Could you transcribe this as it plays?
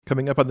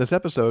Coming up on this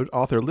episode,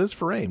 author Liz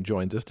Frame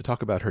joins us to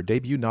talk about her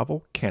debut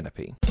novel,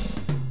 Canopy.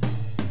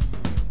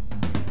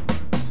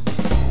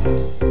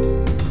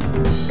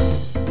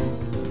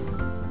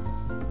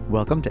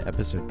 Welcome to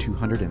episode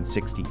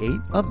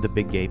 268 of the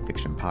Big Gay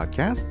Fiction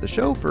Podcast, the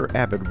show for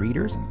avid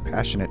readers and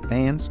passionate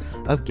fans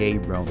of gay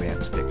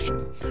romance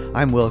fiction.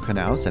 I'm Will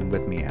Knaus, and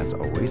with me, as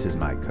always, is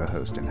my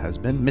co-host and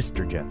husband,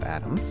 Mr. Jeff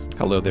Adams.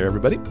 Hello there,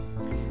 everybody.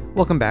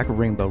 Welcome back,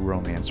 Rainbow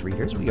Romance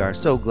readers. We are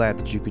so glad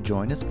that you could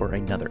join us for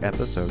another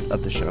episode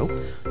of the show.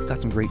 We've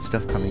got some great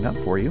stuff coming up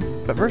for you.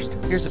 But first,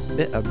 here's a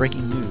bit of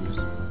breaking news.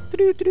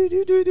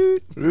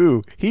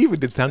 Ooh, he even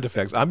did sound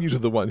effects. I'm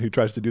usually the one who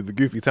tries to do the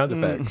goofy sound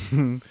effects.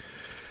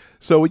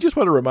 So we just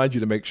want to remind you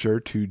to make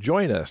sure to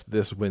join us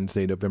this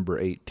Wednesday,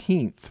 November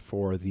 18th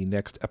for the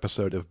next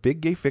episode of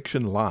Big Gay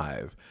Fiction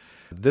Live.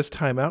 This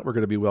time out, we're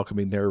going to be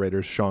welcoming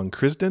narrators Sean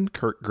Crisden,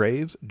 Kurt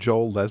Graves,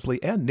 Joel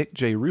Leslie, and Nick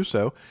J.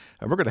 Russo,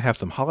 and we're going to have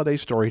some holiday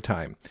story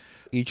time.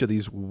 Each of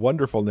these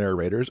wonderful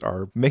narrators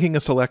are making a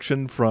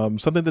selection from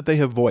something that they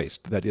have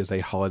voiced that is a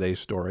holiday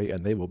story,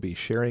 and they will be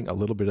sharing a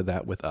little bit of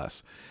that with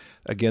us.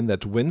 Again,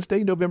 that's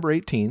Wednesday, November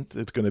 18th.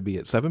 It's going to be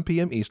at 7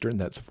 p.m. Eastern.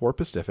 That's 4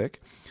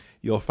 Pacific.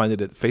 You'll find it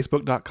at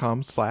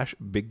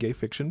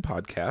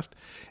facebook.com/biggayfictionpodcast.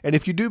 And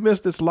if you do miss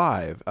this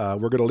live,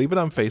 we're going to leave it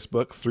on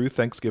Facebook through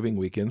Thanksgiving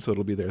weekend, so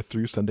it'll be there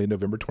through Sunday,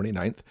 November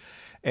 29th.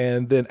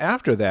 And then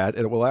after that,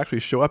 it will actually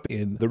show up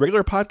in the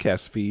regular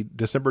podcast feed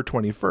December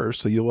 21st,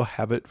 so you will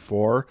have it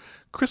for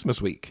Christmas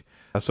week.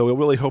 So we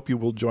really hope you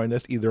will join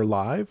us either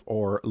live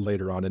or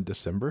later on in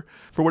December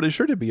for what is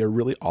sure to be a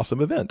really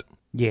awesome event.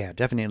 Yeah,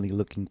 definitely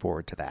looking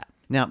forward to that.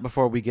 Now,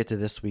 before we get to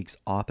this week's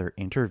author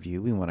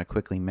interview, we want to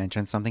quickly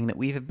mention something that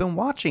we have been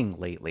watching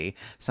lately,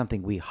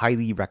 something we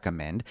highly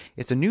recommend.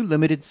 It's a new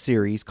limited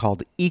series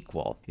called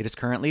Equal. It is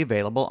currently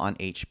available on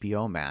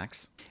HBO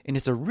Max, and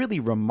it's a really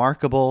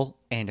remarkable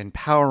and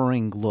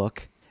empowering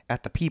look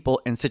at the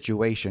people and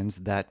situations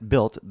that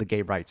built the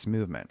gay rights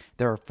movement.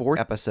 There are 4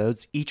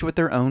 episodes, each with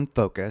their own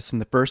focus,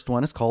 and the first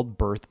one is called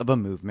Birth of a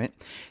Movement,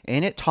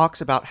 and it talks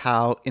about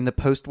how in the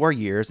post-war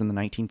years in the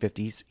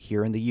 1950s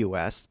here in the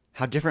U.S.,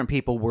 how different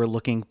people were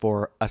looking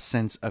for a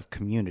sense of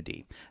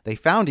community. They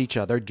found each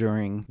other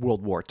during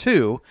World War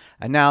II,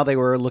 and now they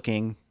were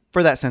looking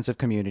for that sense of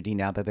community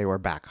now that they were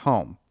back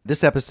home.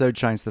 This episode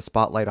shines the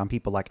spotlight on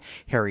people like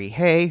Harry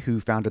Hay,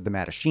 who founded the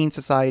Mattachine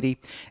Society,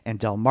 and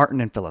Del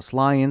Martin and Phyllis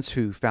Lyons,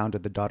 who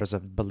founded the Daughters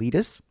of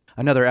Bilitis.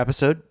 Another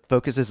episode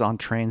focuses on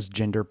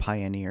transgender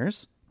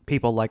pioneers,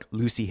 people like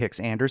Lucy Hicks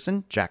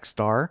Anderson, Jack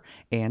Starr,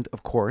 and,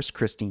 of course,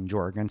 Christine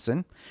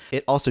Jorgensen.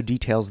 It also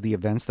details the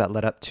events that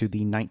led up to the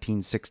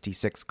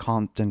 1966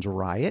 Compton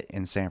riot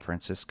in San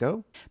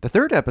Francisco. The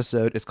third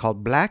episode is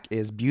called Black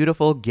is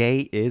Beautiful,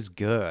 Gay is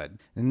Good.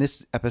 And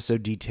this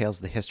episode details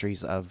the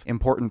histories of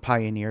important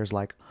pioneers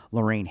like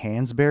Lorraine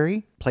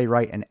Hansberry,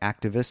 playwright and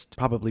activist,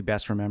 probably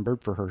best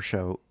remembered for her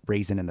show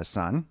Raisin in the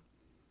Sun.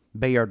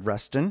 Bayard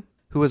Rustin,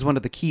 who was one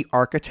of the key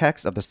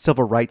architects of the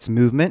civil rights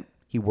movement.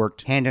 He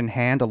worked hand in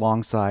hand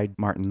alongside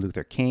Martin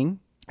Luther King,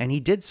 and he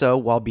did so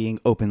while being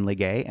openly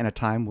gay in a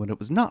time when it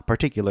was not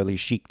particularly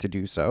chic to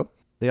do so.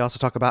 They also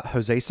talk about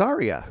Jose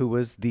Sarria, who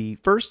was the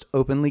first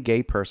openly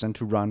gay person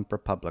to run for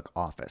public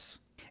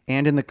office.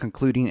 And in the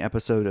concluding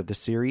episode of the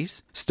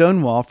series,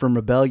 Stonewall from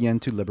Rebellion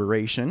to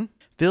Liberation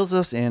fills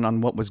us in on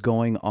what was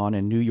going on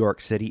in New York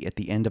City at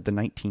the end of the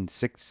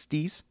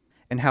 1960s,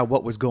 and how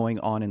what was going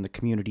on in the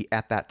community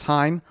at that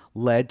time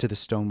led to the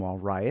Stonewall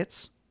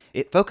riots.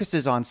 It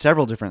focuses on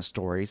several different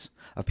stories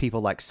of people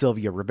like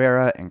Sylvia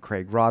Rivera and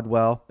Craig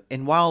Rodwell.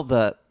 And while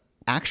the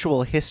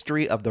actual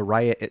history of the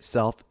riot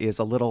itself is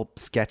a little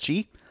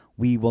sketchy,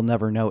 we will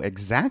never know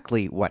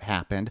exactly what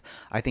happened.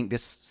 I think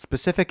this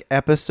specific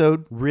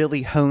episode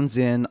really hones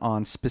in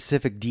on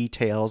specific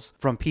details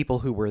from people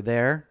who were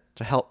there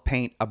to help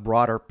paint a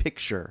broader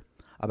picture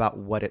about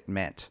what it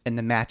meant and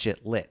the match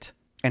it lit,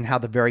 and how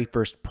the very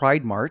first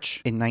Pride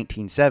March in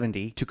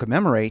 1970, to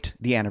commemorate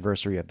the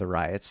anniversary of the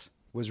riots,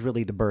 was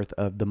really the birth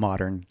of the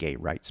modern gay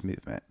rights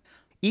movement.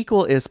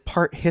 Equal is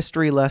part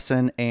history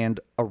lesson and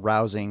a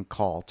rousing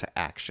call to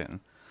action.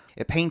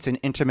 It paints an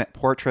intimate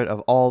portrait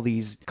of all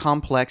these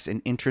complex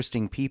and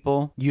interesting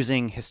people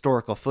using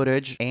historical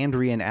footage and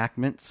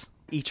reenactments.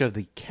 Each of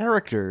the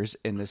characters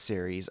in the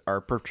series are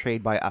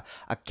portrayed by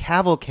a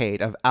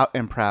cavalcade of out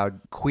and proud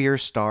queer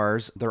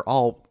stars. They're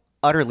all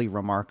utterly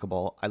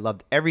remarkable. I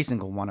loved every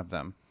single one of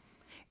them.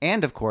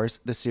 And of course,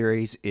 the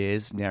series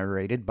is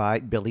narrated by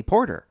Billy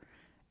Porter.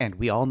 And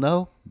we all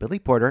know Billy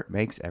Porter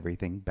makes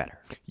everything better.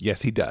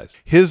 Yes, he does.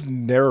 His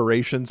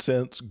narration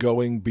sense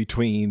going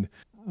between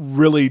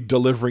really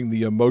delivering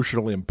the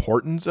emotional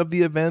importance of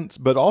the events,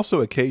 but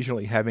also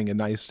occasionally having a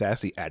nice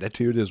sassy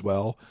attitude as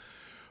well,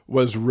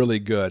 was really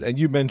good. And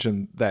you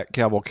mentioned that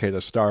cavalcade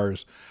of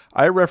stars.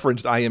 I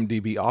referenced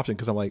IMDb often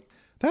because I'm like,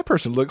 that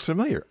person looks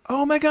familiar.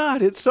 Oh my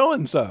God, it's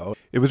so-and-so.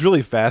 It was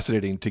really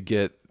fascinating to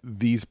get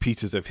these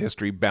pieces of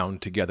history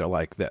bound together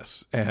like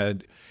this.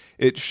 And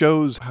it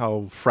shows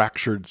how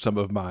fractured some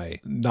of my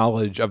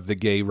knowledge of the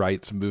gay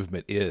rights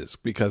movement is.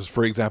 Because,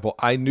 for example,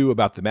 I knew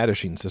about the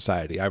Mattachine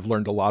Society. I've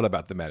learned a lot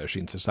about the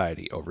Mattachine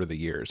Society over the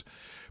years.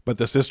 But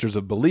the Sisters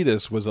of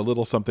Bilitis was a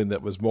little something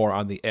that was more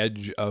on the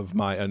edge of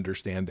my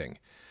understanding.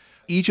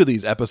 Each of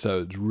these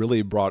episodes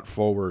really brought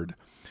forward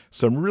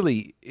some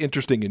really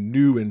interesting and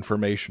new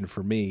information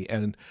for me.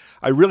 And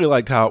I really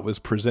liked how it was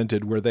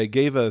presented, where they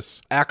gave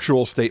us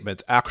actual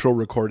statements, actual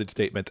recorded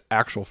statements,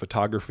 actual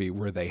photography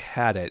where they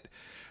had it.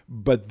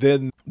 But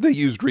then they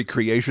used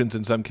recreations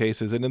in some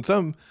cases. And in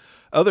some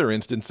other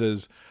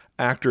instances,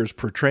 actors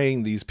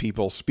portraying these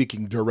people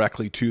speaking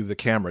directly to the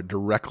camera,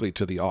 directly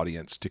to the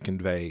audience to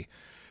convey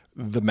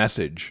the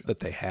message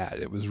that they had.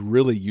 It was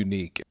really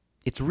unique.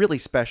 It's really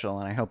special,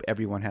 and I hope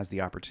everyone has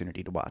the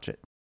opportunity to watch it.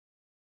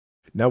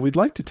 Now, we'd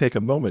like to take a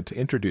moment to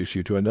introduce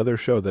you to another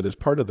show that is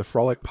part of the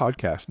Frolic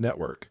Podcast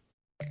Network.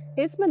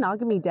 Is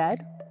monogamy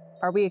dead?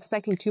 Are we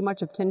expecting too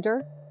much of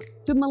Tinder?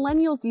 Do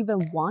millennials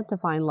even want to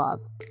find love?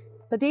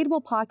 The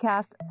Dateable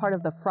Podcast, part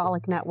of the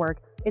Frolic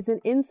Network, is an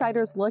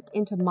insider's look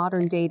into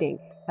modern dating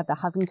that the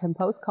Huffington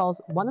Post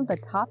calls one of the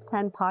top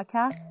 10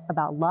 podcasts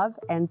about love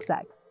and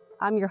sex.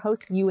 I'm your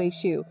host, Yue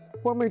Xu,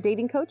 former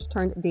dating coach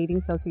turned dating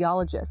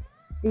sociologist.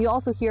 And you'll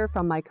also hear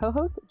from my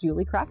co-host,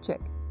 Julie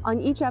Kravchik. On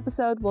each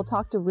episode, we'll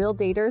talk to real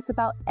daters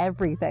about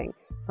everything,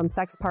 from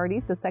sex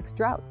parties to sex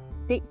droughts,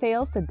 date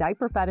fails to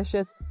diaper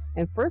fetishes,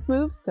 and first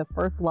moves to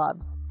first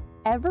loves.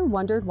 Ever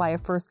wondered why a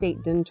first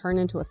date didn't turn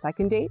into a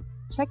second date?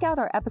 Check out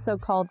our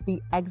episode called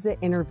The Exit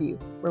Interview,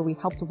 where we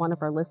helped one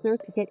of our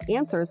listeners get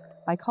answers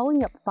by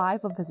calling up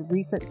 5 of his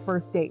recent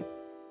first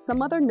dates.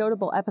 Some other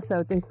notable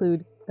episodes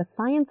include The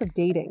Science of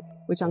Dating,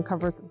 which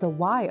uncovers the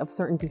why of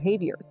certain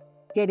behaviors,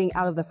 Getting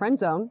Out of the Friend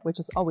Zone, which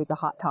is always a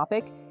hot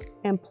topic,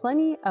 and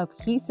plenty of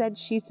he said,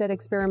 she said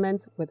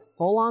experiments with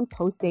full-on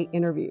post-date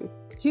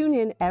interviews. Tune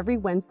in every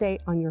Wednesday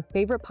on your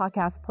favorite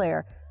podcast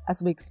player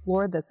as we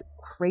explore this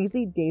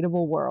crazy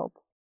dateable world.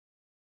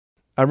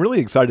 I'm really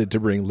excited to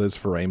bring Liz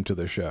Frame to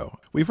the show.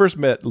 We first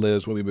met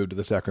Liz when we moved to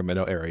the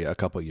Sacramento area a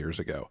couple years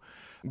ago,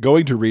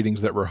 going to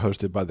readings that were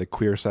hosted by the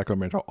Queer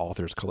Sacramento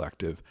Authors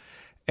Collective.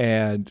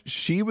 And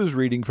she was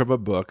reading from a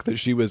book that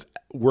she was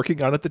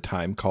working on at the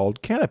time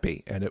called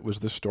Canopy. And it was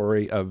the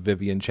story of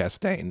Vivian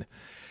Chastain.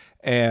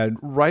 And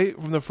right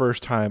from the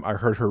first time I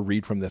heard her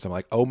read from this, I'm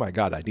like, oh my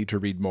God, I need to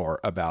read more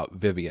about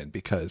Vivian,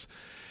 because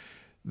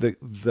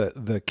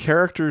the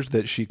characters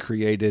that she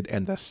created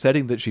and the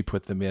setting that she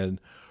put them in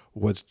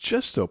was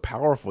just so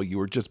powerful. You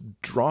were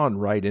just drawn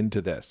right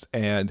into this.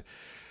 And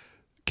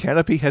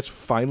Canopy has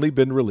finally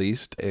been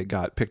released. It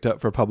got picked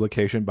up for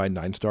publication by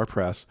Nine Star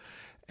Press.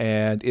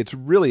 And it's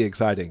really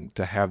exciting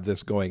to have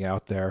this going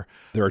out there.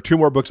 There are 2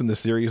 more books in the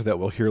series that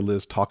we'll hear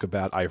Liz talk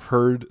about. I've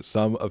heard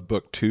some of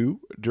book 2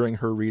 during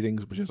her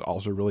readings, which is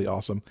also really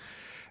awesome.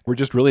 We're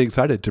just really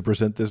excited to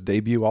present this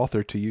debut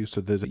author to you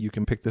so that you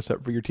can pick this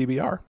up for your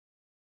TBR.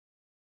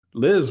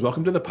 Liz,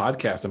 welcome to the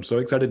podcast. I'm so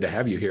excited to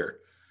have you here.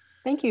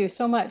 Thank you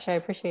so much. I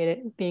appreciate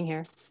it being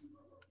here.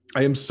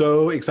 I am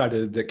so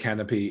excited that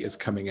Canopy is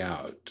coming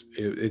out.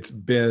 It's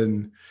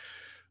been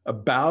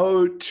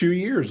about 2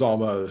 years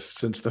almost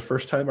since the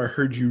first time I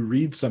heard you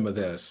read some of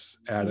this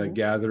at a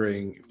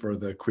gathering for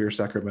the Queer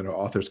Sacramento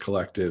Authors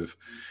Collective.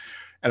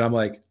 And I'm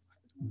like,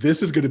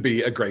 this is going to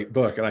be a great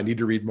book and I need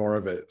to read more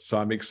of it. So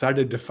I'm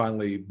excited to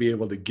finally be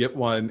able to get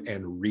one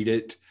and read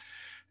it.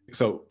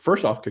 So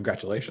first off,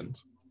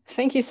 congratulations.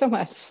 Thank you so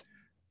much.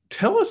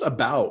 Tell us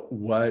about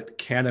what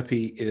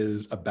Canopy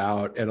is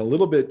about and a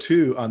little bit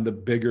too on the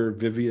bigger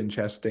Vivian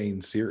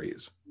Chastain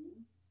series.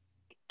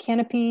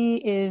 Canopy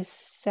is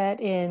set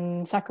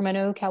in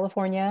Sacramento,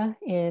 California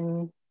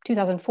in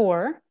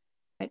 2004.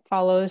 It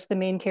follows the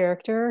main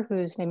character,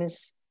 whose name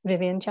is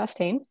Vivian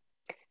Chastain.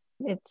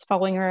 It's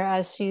following her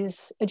as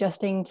she's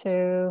adjusting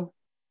to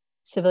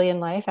civilian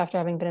life after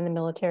having been in the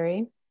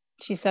military.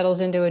 She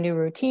settles into a new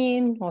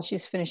routine while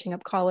she's finishing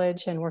up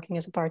college and working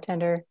as a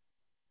bartender.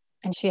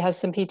 And she has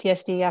some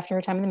PTSD after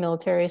her time in the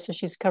military, so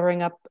she's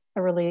covering up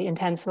a really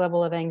intense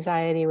level of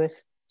anxiety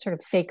with sort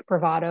of fake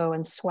bravado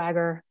and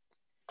swagger.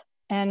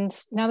 And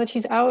now that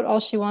she's out, all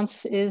she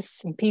wants is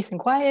some peace and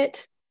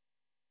quiet.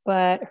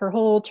 But her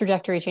whole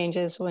trajectory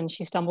changes when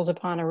she stumbles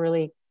upon a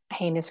really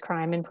heinous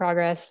crime in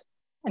progress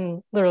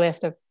and literally has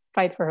to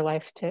fight for her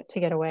life to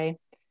get away.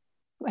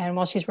 And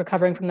while she's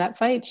recovering from that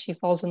fight, she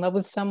falls in love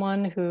with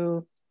someone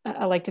who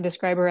I like to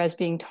describe her as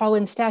being tall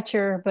in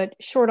stature, but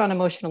short on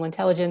emotional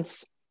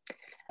intelligence.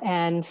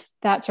 And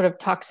that sort of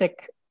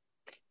toxic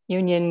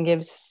union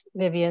gives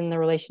Vivian the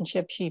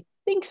relationship she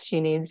thinks she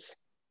needs.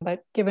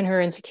 But given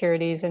her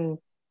insecurities and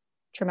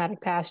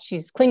traumatic past,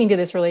 she's clinging to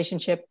this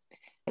relationship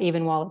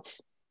even while it's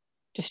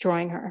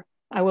destroying her.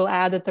 I will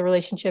add that the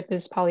relationship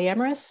is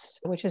polyamorous,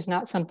 which is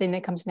not something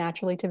that comes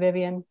naturally to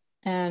Vivian.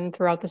 And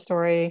throughout the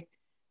story,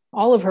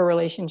 all of her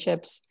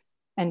relationships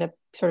end up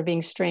sort of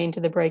being strained to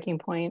the breaking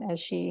point as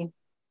she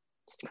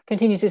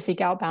continues to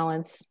seek out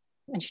balance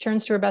And she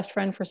turns to her best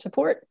friend for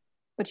support,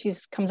 but she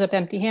comes up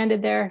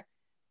empty-handed there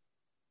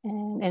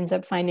and ends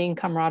up finding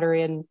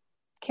camaraderie and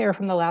care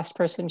from the last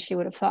person she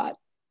would have thought.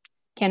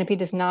 Canopy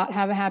does not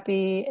have a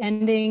happy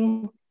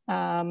ending.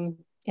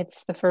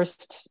 It's the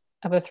first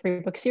of a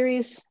 3-book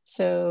series.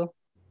 So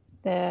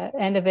the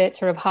end of it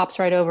sort of hops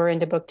right over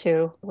into book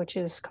 2, which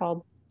is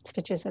called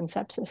Stitches and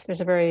Sepsis.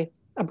 There's a very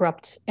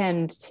abrupt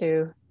end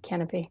to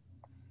Canopy.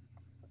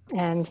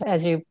 And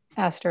as you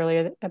asked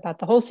earlier about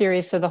the whole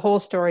series, so the whole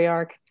story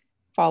arc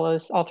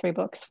follows, all 3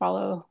 books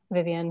follow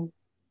Vivian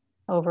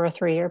over a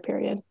 3-year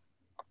period.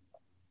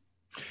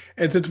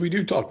 And since we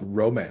do talk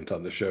romance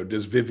on the show,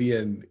 does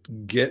Vivian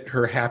get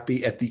her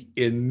happy at the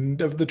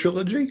end of the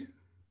trilogy?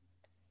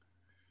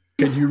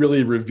 Can you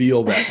really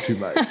reveal that too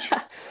much?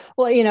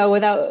 Well,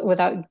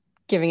 without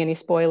giving any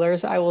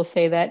spoilers, I will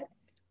say that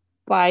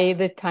by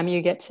the time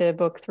you get to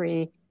book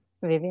 3,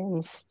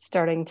 Vivian's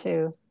starting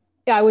to,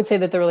 I would say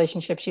that the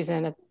relationship she's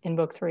in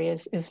book 3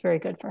 is very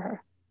good for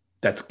her.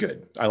 That's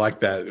good. I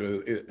like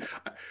that.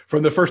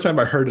 From the first time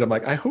I heard it, I'm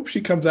like, I hope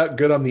she comes out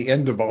good on the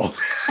end of all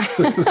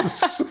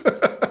this.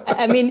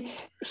 I mean,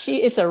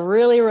 it's a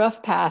really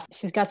rough path.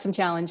 She's got some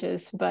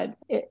challenges, but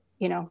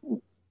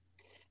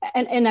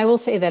and I will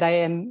say that I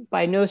am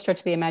by no stretch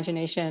of the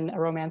imagination a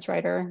romance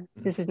writer.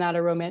 This is not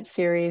a romance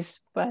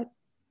series, but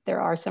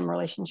there are some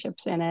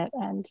relationships in it,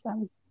 and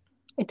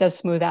it does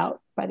smooth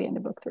out by the end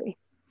of book 3.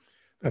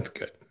 That's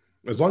good.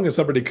 As long as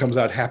somebody comes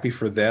out happy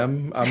for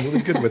them, I'm really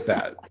good with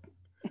that.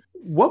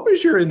 What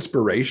was your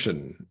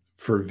inspiration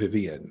for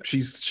Vivian?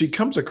 She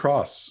comes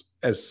across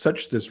as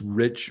such this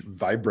rich,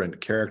 vibrant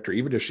character,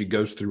 even as she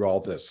goes through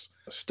all this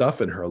stuff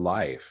in her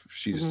life.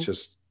 She's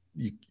just,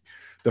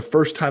 the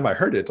first time I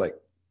heard it, it's like,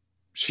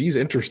 she's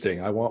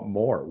interesting. I want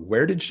more.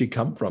 Where did she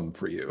come from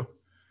for you?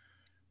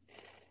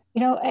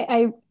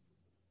 I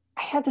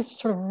had this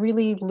sort of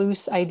really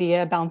loose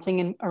idea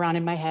bouncing around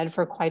in my head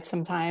for quite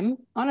some time,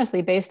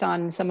 honestly, based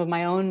on some of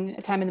my own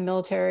time in the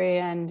military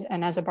and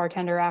as a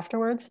bartender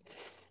afterwards.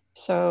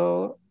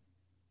 So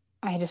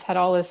I just had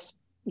all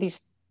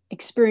these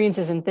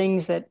experiences and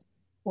things that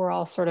were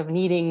all sort of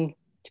needing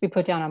to be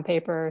put down on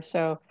paper.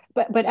 So,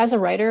 but as a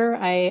writer,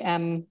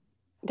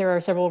 there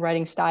are several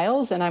writing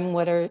styles, and I'm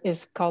what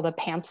is called a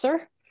pantser.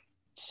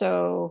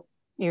 So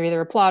you're either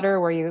a plotter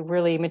where you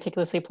really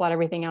meticulously plot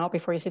everything out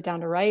before you sit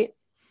down to write,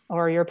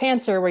 or you're a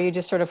pantser where you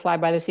just sort of fly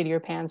by the seat of your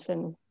pants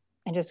and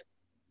just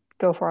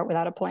go for it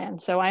without a plan.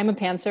 So I'm a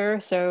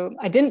pantser. So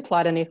I didn't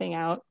plot anything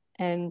out.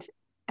 And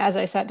as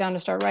I sat down to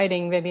start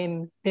writing,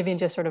 Vivian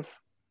just sort of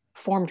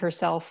formed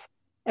herself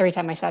every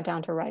time I sat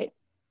down to write.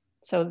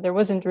 So there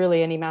wasn't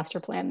really any master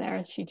plan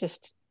there. She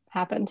just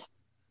happened.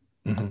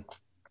 Mm-hmm.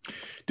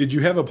 Did you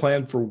have a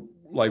plan for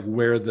like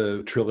where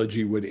the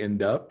trilogy would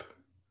end up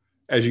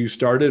as you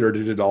started, or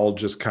did it all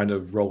just kind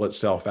of roll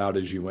itself out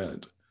as you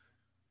went?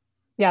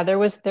 Yeah, there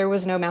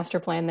was no master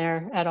plan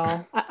there at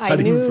all. I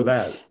knew for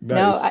that.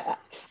 Nice. No,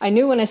 I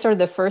knew when I started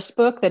the first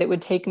book that it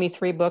would take me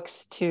 3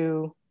 books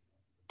to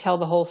tell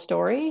the whole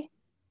story.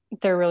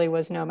 There really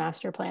was no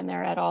master plan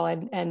there at all.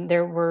 And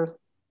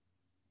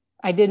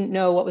I didn't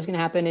know what was going to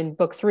happen in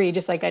book 3,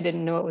 just like I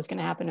didn't know what was going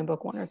to happen in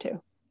book 1 or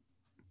 2.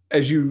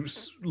 As you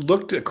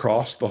looked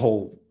across the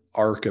whole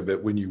arc of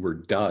it when you were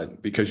done,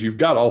 because you've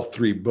got all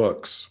 3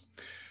 books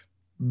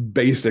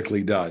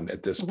basically done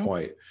at this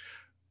point,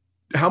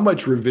 how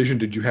much revision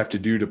did you have to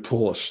do to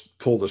pull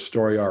the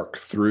story arc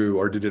through,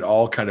 or did it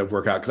all kind of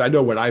work out? Because I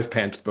know when I've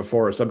pantsed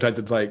before, sometimes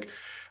it's like,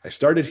 I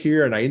started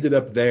here and I ended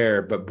up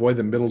there, but boy,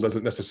 the middle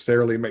doesn't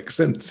necessarily make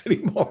sense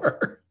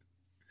anymore.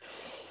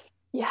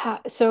 Yeah.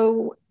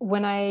 So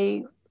when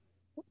I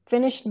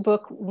finished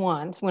book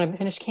 1, when I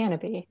finished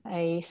Canopy,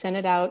 I sent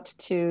it out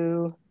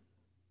to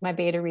my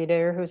beta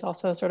reader, who's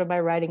also sort of my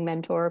writing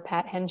mentor,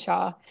 Pat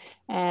Henshaw.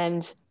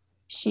 And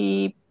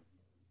she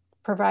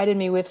provided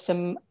me with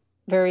some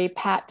very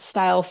Pat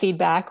style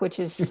feedback, which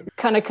is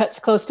kind of cuts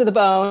close to the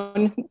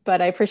bone,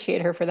 but I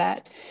appreciate her for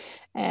that.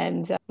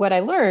 And what I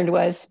learned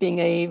was, being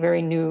a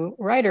very new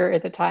writer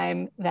at the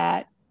time,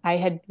 that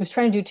I was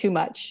trying to do too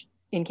much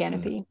in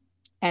Canopy.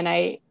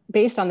 And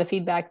based on the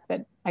feedback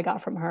that I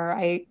got from her,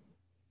 I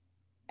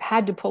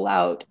had to pull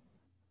out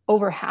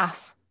over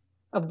half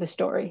of the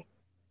story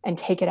and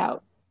take it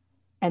out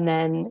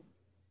and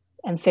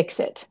fix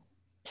it.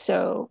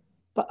 So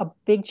a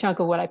big chunk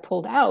of what I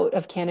pulled out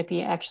of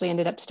Canopy actually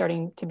ended up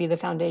starting to be the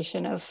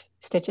foundation of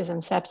Stitches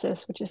and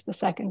Sepsis, which is the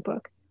second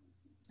book.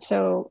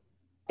 So,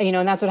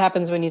 and that's what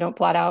happens when you don't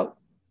plot out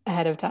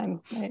ahead of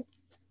time, right?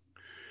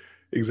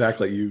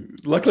 Exactly.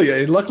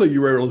 Luckily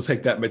you were able to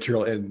take that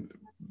material and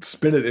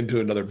spin it into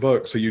another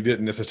book, so you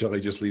didn't necessarily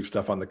just leave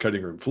stuff on the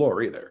cutting room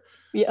floor either.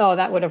 Yeah, oh,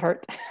 that would have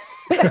hurt.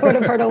 That would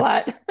have hurt a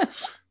lot.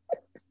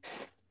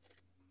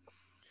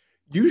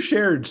 You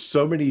shared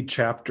so many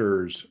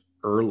chapters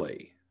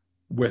early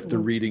with the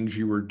readings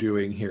you were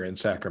doing here in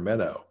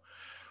Sacramento.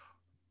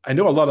 I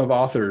know a lot of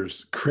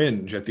authors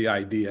cringe at the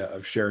idea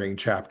of sharing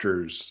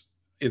chapters,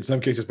 in some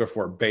cases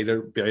before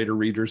beta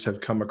readers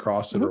have come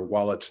across it, or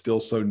while it's still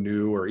so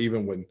new, or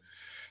even when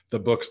the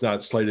book's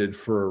not slated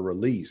for a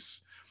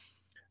release.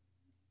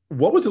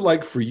 What was it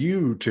like for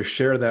you to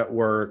share that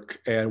work,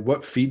 and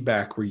what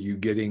feedback were you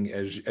getting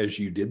as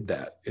you did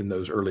that in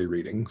those early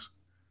readings?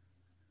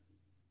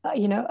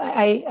 You know,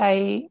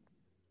 I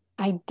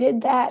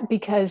did that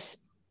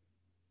because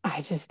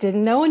I just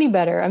didn't know any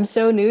better. I'm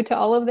so new to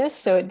all of this,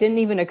 so it didn't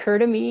even occur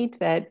to me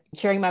that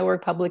sharing my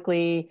work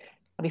publicly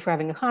before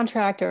having a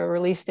contract or a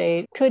release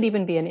date could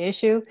even be an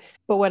issue.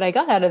 But what I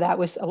got out of that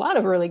was a lot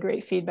of really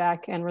great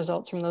feedback and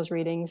results from those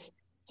readings.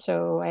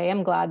 So I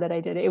am glad that I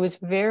did it. It was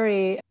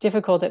very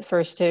difficult at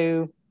first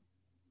to,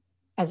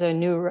 as a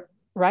new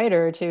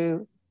writer,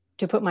 to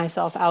put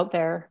myself out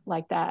there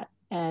like that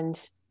and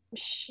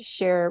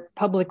share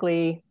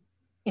publicly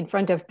in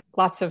front of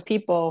lots of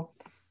people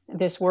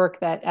this work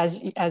that,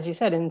 as you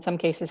said, in some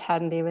cases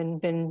hadn't even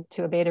been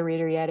to a beta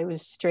reader yet. It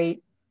was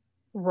straight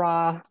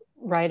raw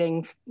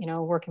writing,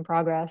 work in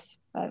progress.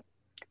 But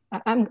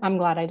I'm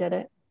glad I did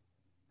it.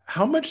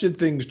 How much did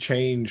things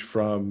change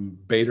from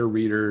beta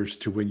readers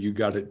to when you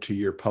got it to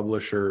your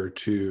publisher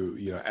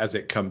to, as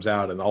it comes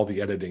out and all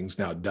the editing's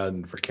now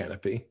done for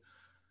Canopy?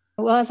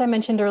 Well, as I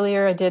mentioned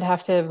earlier, I did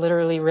have to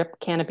literally rip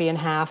Canopy in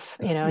half,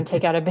 and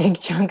take out a big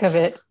chunk of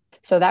it.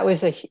 So that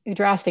was a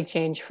drastic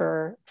change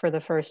for the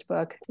first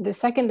book. The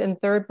second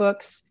and third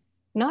books,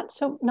 not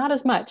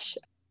as much.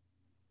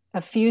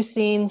 A few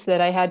scenes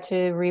that I had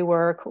to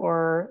rework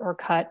or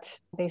cut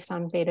based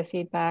on beta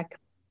feedback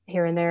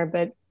here and there,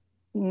 but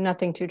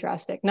nothing too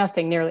drastic.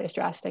 Nothing nearly as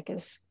drastic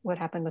as what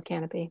happened with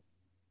Canopy.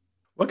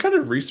 What kind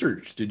of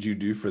research did you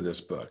do for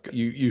this book?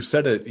 You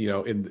said it,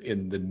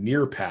 in the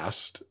near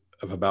past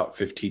of about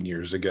 15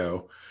 years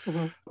ago.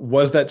 Mm-hmm.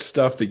 Was that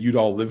stuff that you'd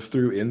all lived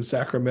through in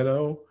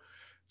Sacramento,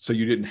 so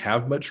you didn't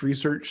have much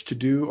research to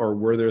do, or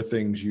were there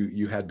things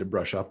you had to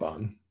brush up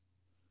on?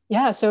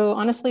 Yeah, so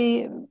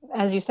honestly,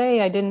 as you say,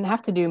 I didn't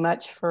have to do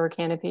much for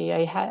Canopy.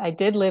 I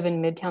did live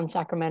in Midtown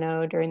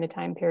Sacramento during the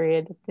time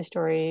period that the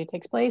story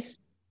takes place.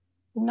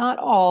 Not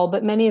all,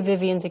 but many of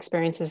Vivian's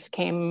experiences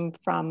came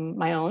from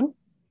my own.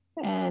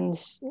 And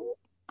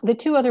the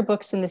two other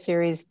books in the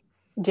series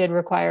did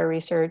require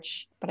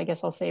research, but I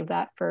guess I'll save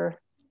that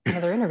for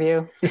another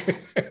interview.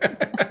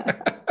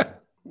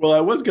 Well,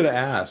 I was going to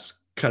ask,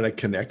 kind of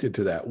connected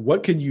to that,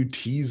 what can you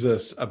tease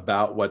us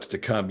about what's to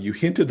come? You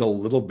hinted a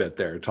little bit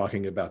there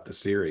talking about the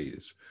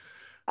series.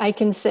 I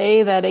can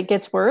say that it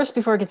gets worse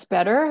before it gets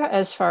better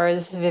as far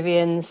as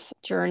Vivian's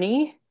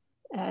journey.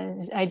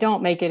 I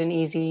don't make it an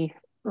easy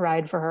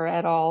ride for her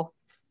at all.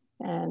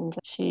 And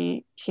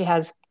she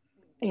has,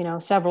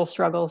 several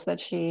struggles that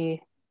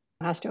she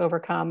has to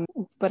overcome,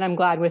 but I'm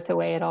glad with the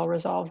way it all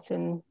resolves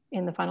in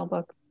the final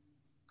book.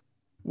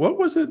 What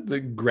was it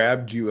that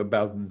grabbed you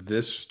about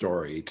this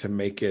story to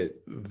make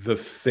it the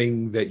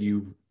thing that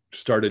you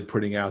started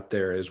putting out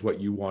there as what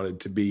you wanted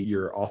to be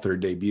your author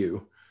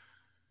debut?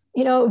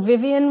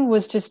 Vivian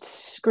was just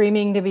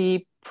screaming to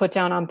be put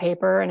down on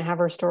paper and have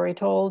her story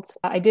told.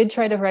 I did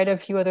try to write a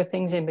few other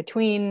things in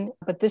between,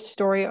 but this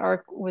story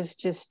arc was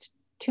just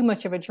too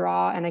much of a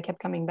draw, and I kept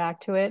coming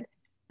back to it.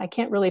 I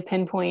can't really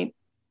pinpoint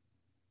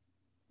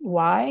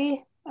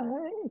why,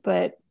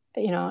 but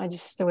I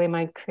just, the way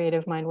my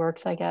creative mind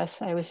works, I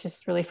guess, I was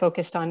just really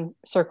focused on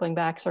circling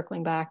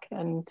back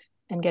and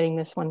getting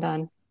this one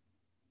done.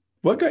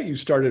 What got you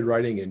started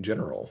writing in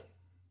general?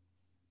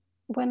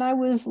 When I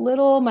was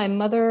little, my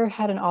mother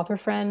had an author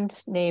friend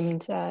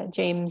named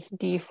James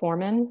D.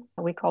 Foreman.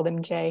 We called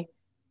him Jay.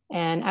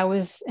 And I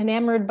was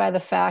enamored by the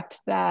fact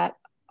that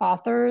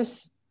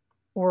authors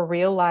were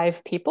real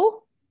live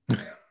people.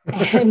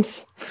 And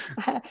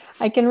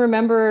I can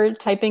remember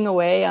typing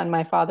away on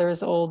my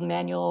father's old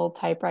manual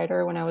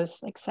typewriter when I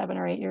was like 7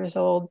 or 8 years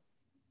old,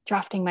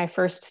 drafting my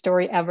first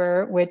story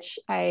ever, which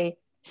I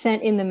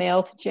sent in the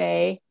mail to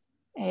Jay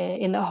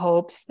in the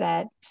hopes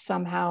that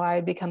somehow I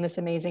would become this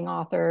amazing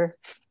author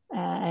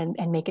and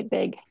make it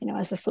big,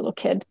 as this little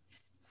kid.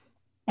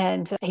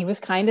 And he was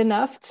kind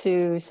enough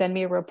to send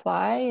me a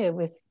reply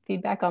with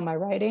feedback on my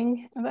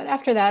writing. But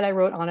after that, I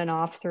wrote on and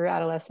off through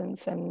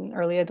adolescence and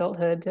early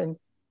adulthood, and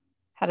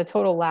had a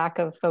total lack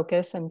of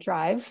focus and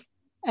drive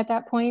at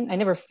that point. I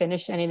never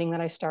finished anything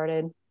that I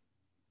started.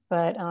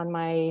 But on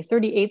my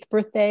 38th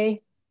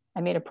birthday,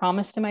 I made a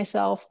promise to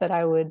myself that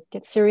I would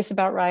get serious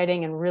about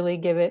writing and really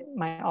give it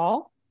my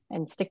all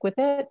and stick with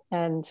it.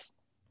 And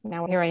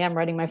now here I am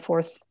writing my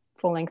 4th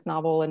full-length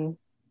novel and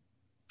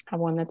have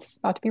one that's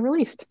about to be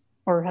released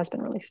or has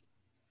been released.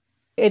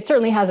 It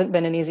certainly hasn't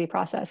been an easy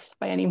process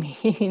by any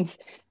means.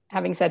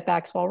 Having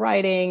setbacks while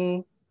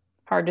writing,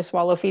 hard to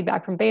swallow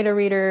feedback from beta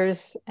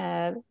readers,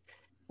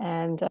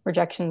 and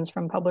rejections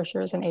from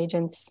publishers and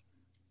agents.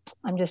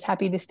 I'm just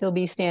happy to still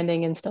be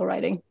standing and still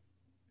writing.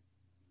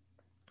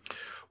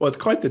 Well, it's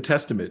quite the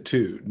testament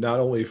too, not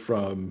only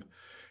from,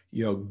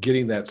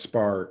 getting that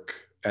spark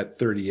at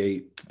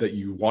 38 that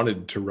you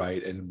wanted to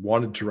write and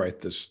wanted to write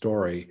this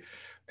story,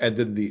 and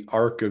then the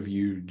arc of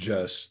you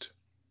just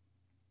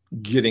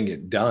getting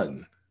it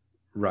done,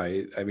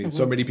 right? I mean,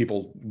 so many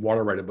people want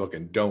to write a book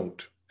and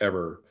don't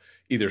ever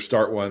either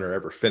start one or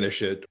ever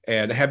finish it.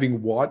 And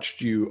having watched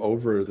you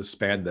over the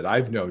span that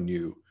I've known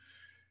you,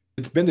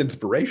 it's been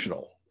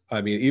inspirational.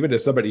 I mean, even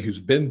as somebody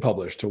who's been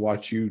published, to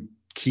watch you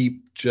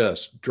keep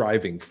just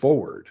driving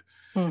forward,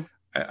 Hmm.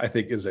 I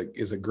think is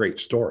a great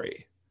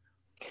story.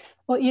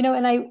 Well,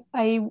 and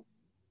I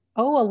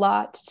owe a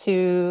lot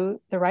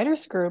to the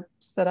writers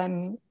groups that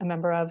I'm a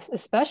member of,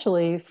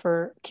 especially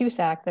for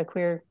QSAC, the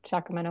Queer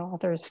Sacramento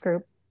Authors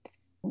Group.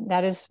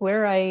 That is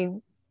where I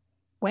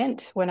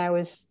went when I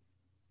was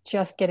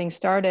just getting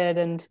started,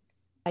 and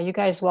you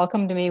guys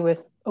welcomed me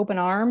with open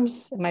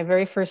arms. My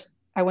very first,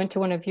 I went to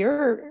one of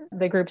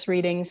the group's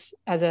readings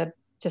as a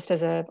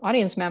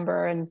audience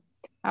member, and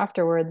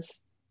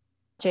afterwards,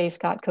 J.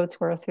 Scott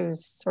Coatsworth,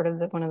 who's sort of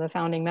one of the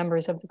founding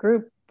members of the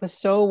group, was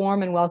so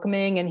warm and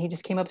welcoming, and he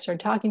just came up and started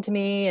talking to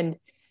me, and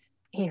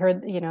he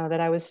heard,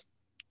 that I was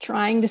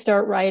trying to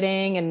start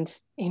writing, and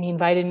he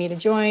invited me to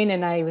join,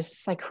 and I was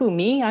just like, who,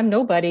 me? I'm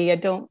nobody. I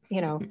don't,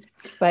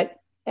 but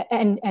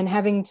and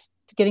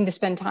getting to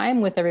spend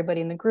time with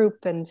everybody in the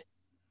group and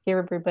hear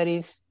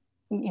everybody's,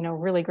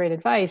 really great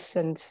advice,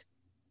 and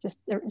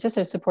just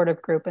a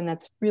supportive group, and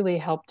that's really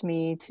helped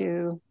me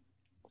to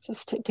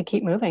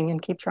keep moving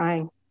and keep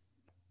trying.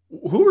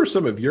 Who are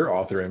some of your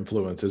author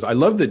influences? I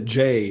love that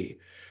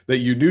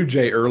you knew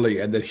Jay early,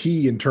 and that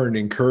he in turn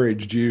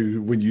encouraged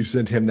you when you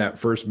sent him that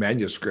first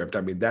manuscript.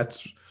 I mean,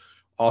 that's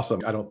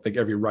awesome. I don't think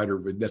every writer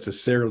would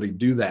necessarily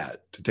do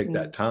that, to take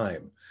that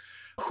time.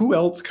 Who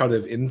else kind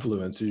of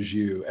influences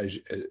you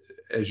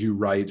as you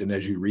write and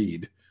as you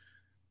read?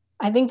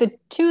 I think the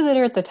two that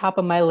are at the top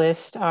of my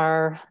list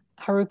are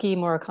Haruki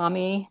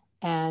Murakami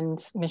and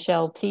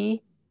Michelle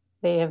Tea.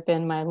 They have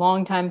been my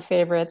longtime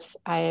favorites.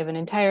 I have an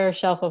entire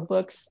shelf of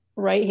books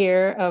right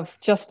here of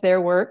just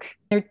their work.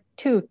 They're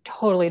two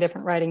totally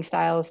different writing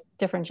styles,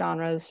 different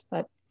genres,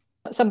 but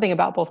something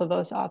about both of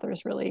those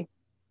authors really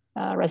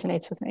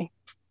resonates with me.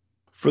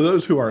 For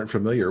those who aren't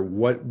familiar,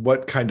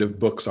 what kind of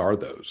books are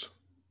those?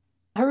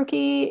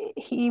 Haruki,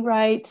 he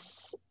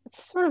writes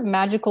sort of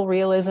magical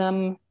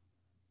realism.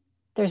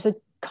 There's a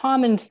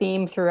common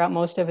theme throughout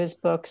most of his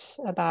books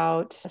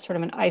about sort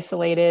of an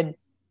isolated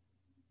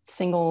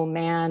single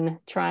man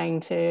trying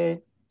to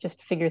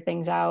just figure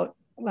things out.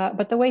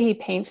 But the way he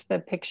paints the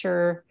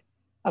picture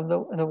of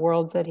the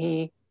worlds that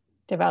he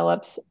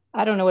develops,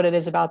 I don't know what it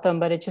is about them,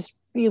 but it just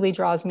really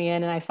draws me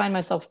in. And I find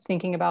myself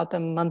thinking about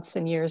them months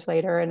and years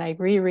later, and I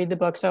reread the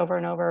books over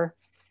and over.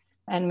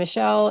 And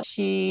Michelle,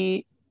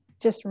 she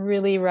just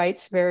really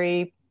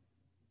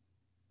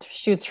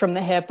shoots from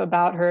the hip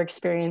about her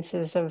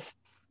experiences of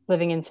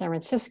living in San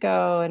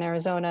Francisco and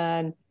Arizona,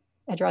 and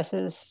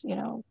addresses,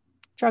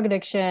 drug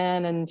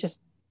addiction and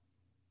just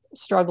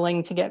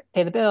struggling to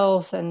pay the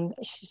bills. And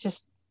she's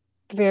just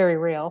very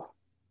real,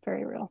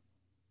 very real.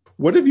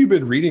 What have you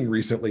been reading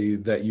recently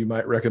that you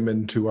might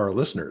recommend to our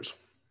listeners?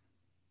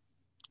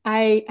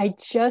 I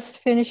just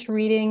finished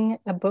reading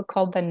a book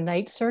called The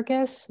Night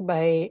Circus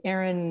by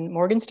Erin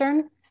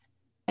Morgenstern.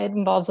 It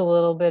involves a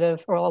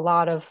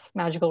lot of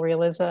magical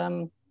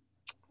realism,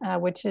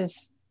 which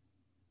is,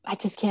 I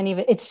just can't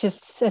even, it's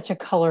just such a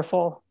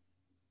colorful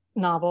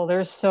novel.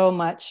 There's so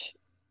much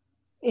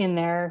in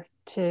there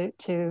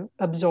to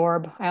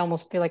absorb. I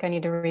almost feel like I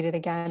need to read it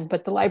again,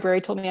 but the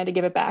library told me I had to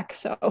give it back.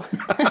 So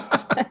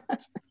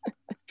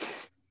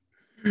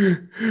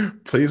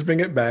please bring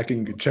it back, and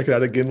you can check it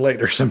out again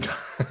later sometime.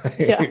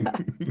 Yeah.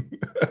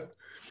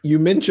 You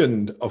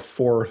mentioned a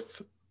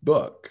fourth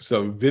book.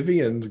 So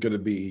Vivian's going to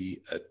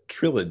be a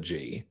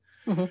trilogy.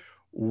 Mm-hmm.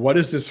 What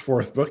is this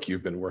fourth book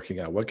you've been working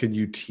on? What can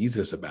you tease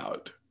us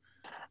about?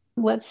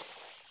 Let's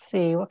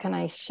see. What can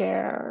I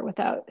share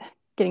without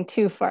getting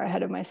too far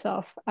ahead of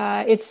myself?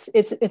 It's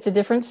a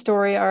different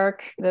story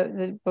arc.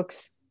 The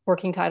book's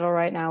working title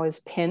right now is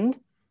Pinned,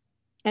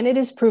 and it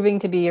is proving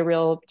to be a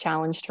real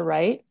challenge to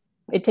write.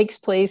 It takes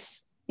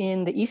place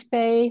in the East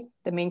Bay.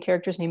 The main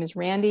character's name is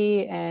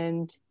Randy,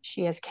 and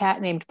she has a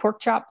cat named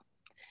Porkchop.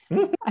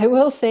 I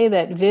will say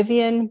that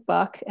Vivian,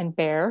 Buck, and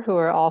Bear, who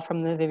are all from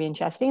the Vivian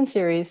Chastain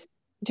series,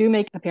 do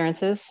make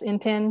appearances in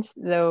Pinned,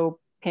 though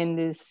Pinned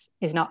is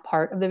not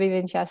part of the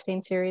Vivian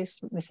Chastain series.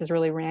 This is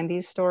really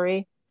Randy's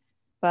story,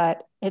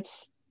 but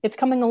it's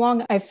coming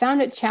along. I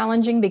found it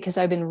challenging because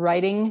I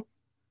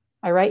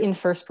write in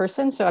first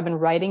person, so I've been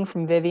writing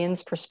from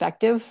Vivian's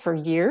perspective for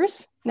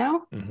years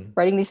now,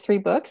 writing these 3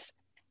 books.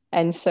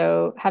 And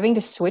so having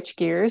to switch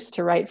gears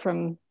to write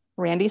from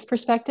Randy's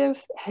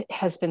perspective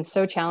has been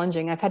so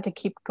challenging. I've had to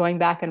keep going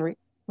back and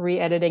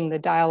re-editing the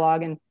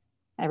dialogue and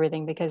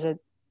everything, because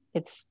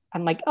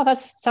I'm like, oh, that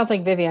sounds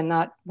like Vivian,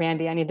 not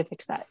Randy. I need to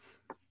fix that.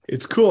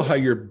 It's cool how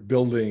you're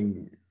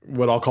building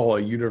what I'll call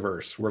a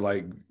universe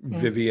where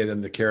Vivian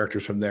and the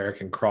characters from there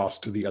can cross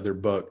to the other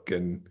book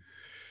and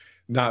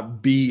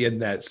not be in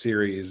that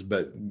series,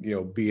 but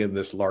be in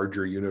this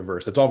larger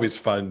universe. It's always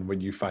fun when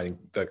you find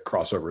the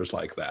crossovers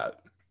like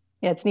that.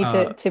 Yeah, it's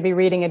neat to be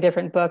reading a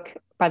different book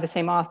by the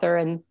same author,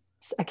 and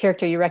a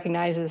character you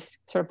recognize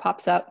sort of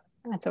pops up.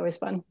 That's always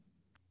fun.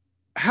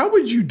 How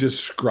would you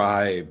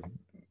describe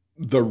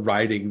the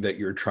writing that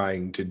you're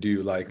trying to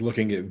do? Like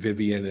looking at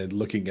Vivian and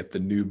looking at the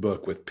new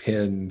book with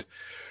Pinned,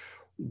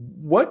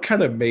 what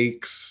kind of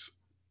makes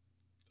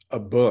a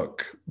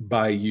book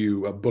by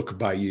you, a book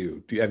by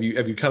you? Have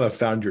you kind of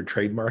found your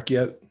trademark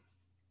yet?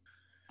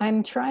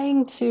 I'm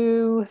trying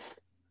to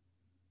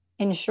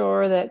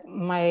ensure that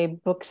my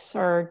books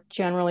are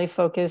generally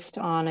focused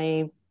on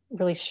a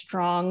really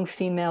strong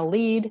female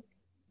lead,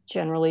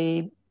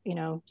 generally,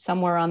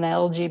 somewhere on the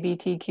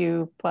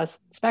LGBTQ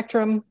plus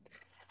spectrum.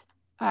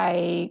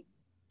 I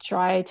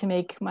try to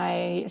make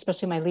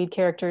especially my lead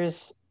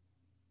characters,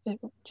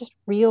 just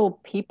real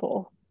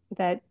people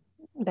that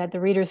the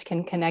readers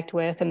can connect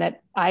with and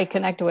that I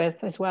connect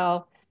with as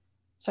well.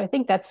 So I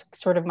think that's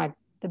sort of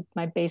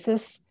my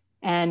basis.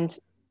 And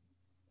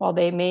while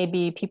they may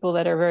be people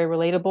that are very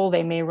relatable,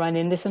 they may run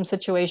into some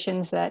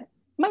situations that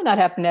might not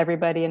happen to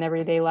everybody in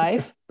everyday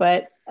life,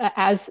 but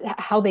as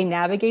how they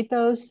navigate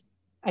those,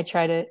 I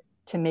try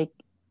to make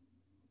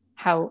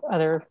how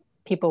other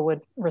people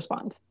would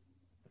respond.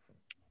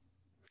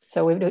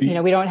 So we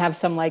don't have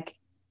some like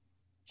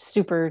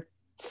super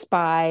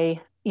spy,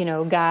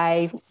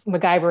 guy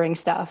MacGyvering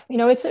stuff.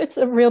 It's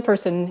a real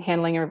person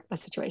handling a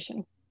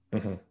situation.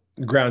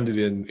 Mm-hmm. Grounded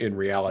in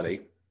reality.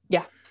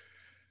 Yeah.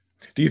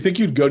 Do you think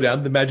you'd go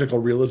down the magical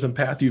realism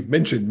path? You've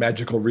mentioned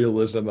magical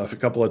realism a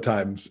couple of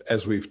times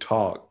as we've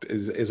talked.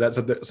 Is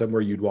that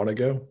somewhere you'd want to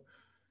go?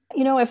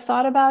 I've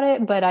thought about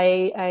it, but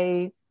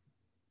I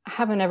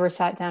haven't ever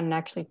sat down and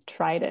actually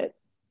tried it.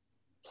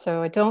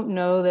 So I don't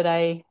know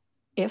that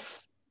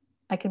if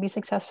I could be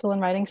successful in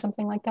writing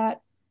something like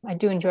that. I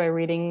do enjoy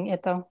reading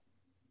it though.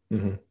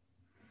 Mm-hmm.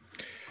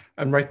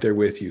 I'm right there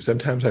with you.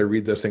 Sometimes I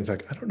read those things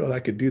like, I don't know if I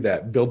could do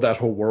that, build that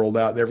whole world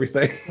out and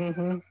everything.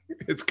 Mm-hmm.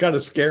 It's kind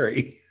of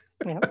scary.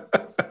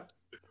 Yep.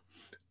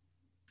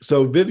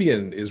 So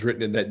Vivian is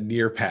written in that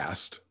near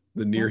past,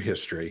 the near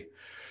history.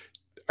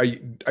 Are you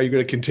going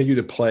to continue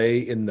to play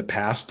in the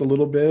past a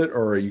little bit,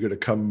 or are you going to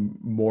come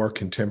more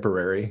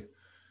contemporary?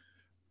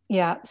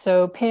 Yeah.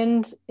 So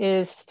Pinned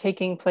is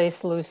taking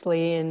place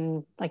loosely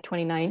in like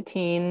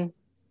 2019.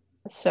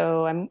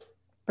 So I'm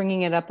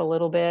bringing it up a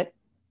little bit.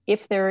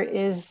 If there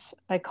is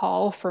a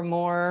call for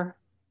more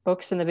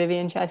books in the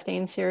Vivian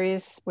Chastain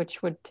series,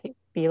 which would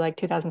be like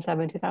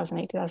 2007,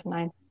 2008,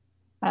 2009,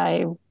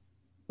 I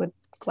would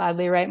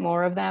gladly write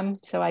more of them.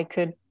 So I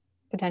could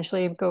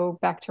potentially go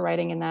back to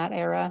writing in that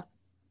era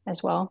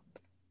as well.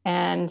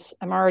 And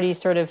I'm already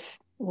sort of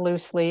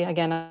loosely,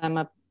 again, I'm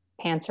a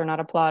pantser, not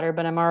a plotter,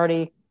 but I'm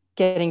already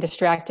getting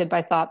distracted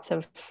by thoughts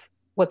of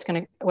what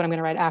I'm going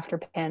to write after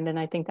Pinned. And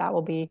I think that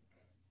will be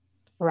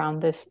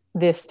around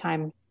this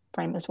time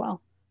frame as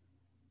well.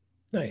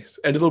 Nice.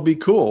 And it'll be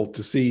cool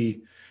to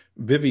see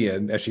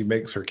Vivian as she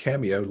makes her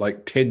cameo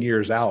like 10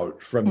 years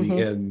out from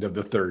the end of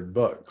the third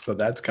book. So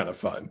that's kind of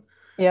fun.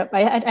 Yep.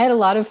 I had a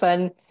lot of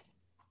fun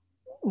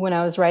when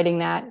I was writing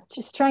that,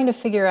 just trying to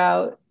figure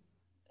out,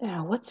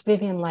 what's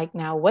Vivian like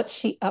now? What's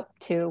she up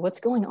to?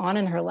 What's going on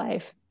in her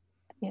life?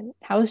 And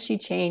how has she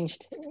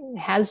changed?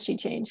 Has she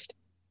changed?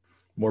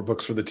 More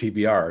books for the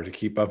TBR to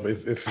keep up,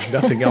 if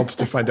nothing else,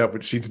 to find out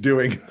what she's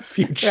doing in the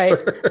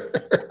future.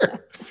 Right.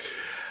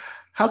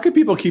 How can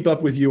people keep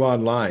up with you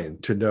online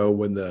to know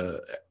when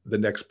the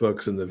next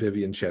books in the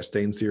Vivian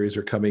Chastain series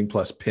are coming,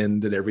 plus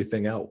Pinned and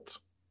everything else?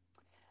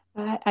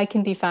 I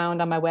can be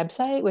found on my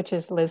website, which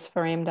is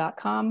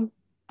lizfarame.com.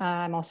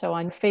 I'm also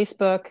on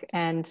Facebook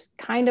and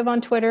kind of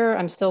on Twitter.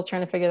 I'm still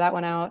trying to figure that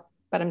one out,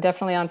 but I'm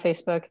definitely on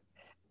Facebook.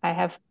 I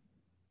have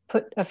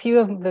put a few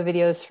of the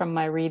videos from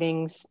my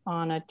readings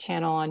on a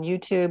channel on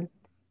YouTube.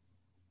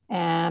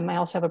 And I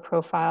also have a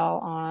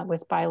profile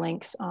with buy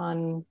links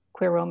on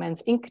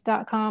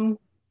queerromanceinc.com.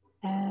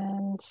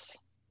 And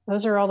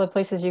those are all the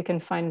places you can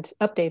find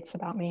updates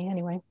about me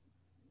anyway.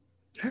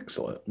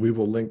 Excellent. We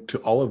will link to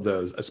all of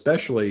those,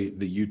 especially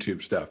the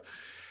YouTube stuff.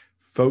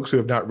 Folks who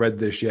have not read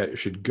this yet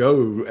should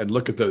go and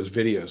look at those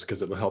videos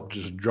because it'll help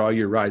just draw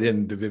you right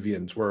into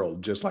Vivian's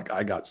world, just like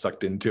I got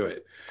sucked into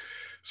it.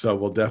 So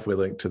we'll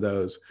definitely link to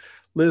those.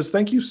 Liz,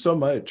 thank you so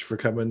much for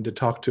coming to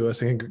talk to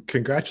us, and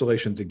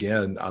congratulations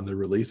again on the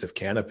release of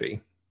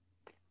Canopy.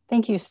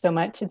 Thank you so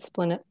much. It's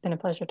been a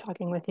pleasure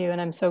talking with you, and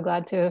I'm so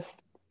glad to have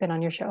been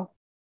on your show.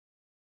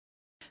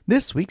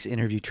 This week's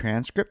interview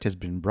transcript has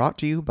been brought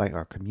to you by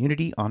our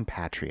community on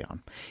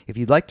Patreon. If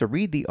you'd like to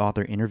read the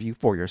author interview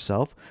for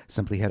yourself,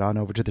 simply head on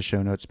over to the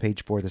show notes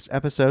page for this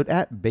episode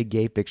at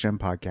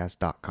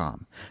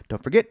biggayfictionpodcast.com.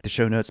 Don't forget, the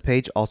show notes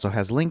page also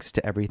has links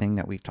to everything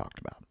that we've talked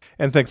about.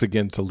 And thanks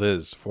again to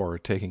Liz for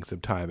taking some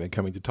time and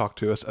coming to talk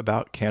to us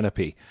about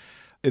Canopy.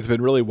 It's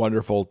been really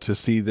wonderful to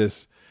see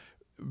this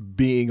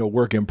being a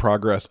work in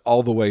progress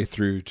all the way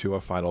through to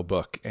a final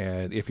book.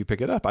 And if you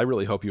pick it up, I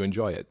really hope you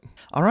enjoy it.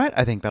 All right,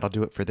 I think that'll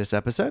do it for this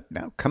episode.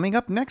 Now, coming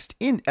up next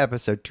in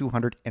episode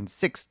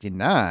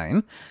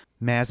 269,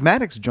 Maz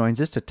Maddox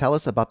joins us to tell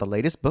us about the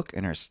latest book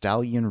in her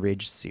Stallion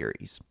Ridge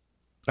series.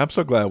 I'm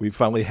so glad we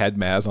finally had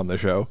Maz on the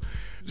show.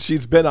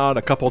 She's been on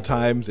a couple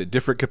times in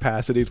different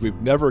capacities. We've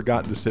never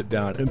gotten to sit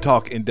down and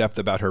talk in depth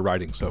about her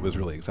writing, so it was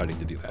really exciting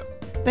to do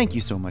that. Thank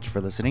you so much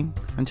for listening.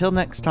 Until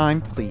next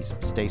time, please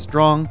stay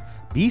strong,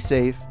 be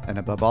safe, and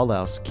above all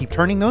else, keep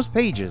turning those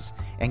pages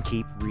and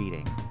keep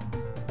reading.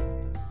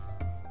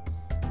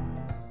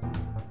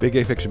 Big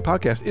Gay Fiction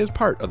Podcast is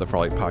part of the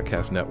Frolic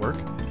Podcast Network.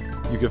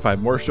 You can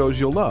find more shows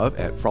you'll love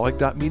at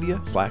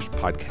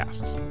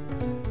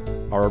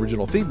frolic.media/podcasts. Our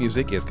original theme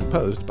music is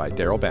composed by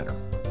Daryl Banner.